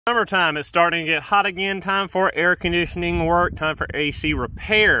Summertime, it's starting to get hot again. Time for air conditioning work, time for AC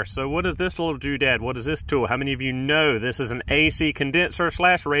repair. So what is this little doodad? What is this tool? How many of you know this is an AC condenser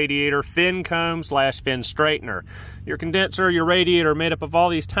slash radiator fin comb slash fin straightener? Your condenser, your radiator are made up of all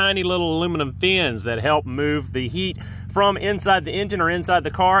these tiny little aluminum fins that help move the heat from inside the engine or inside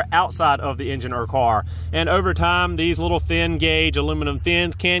the car outside of the engine or car. And over time, these little thin gauge aluminum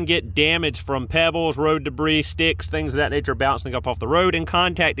fins can get damaged from pebbles, road debris, sticks, things of that nature bouncing up off the road and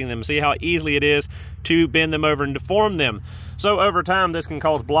contacting them. See how easily it is to bend them over and deform them. So over time, this can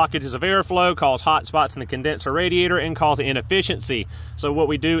cause blockages of airflow, cause hot spots in the condenser radiator, and cause inefficiency. So what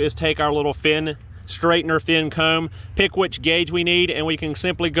we do is take our little fin straightener, fin comb, pick which gauge we need, and we can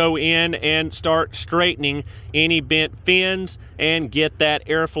simply go in and start straightening any bent fins and get that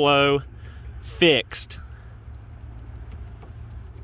airflow fixed.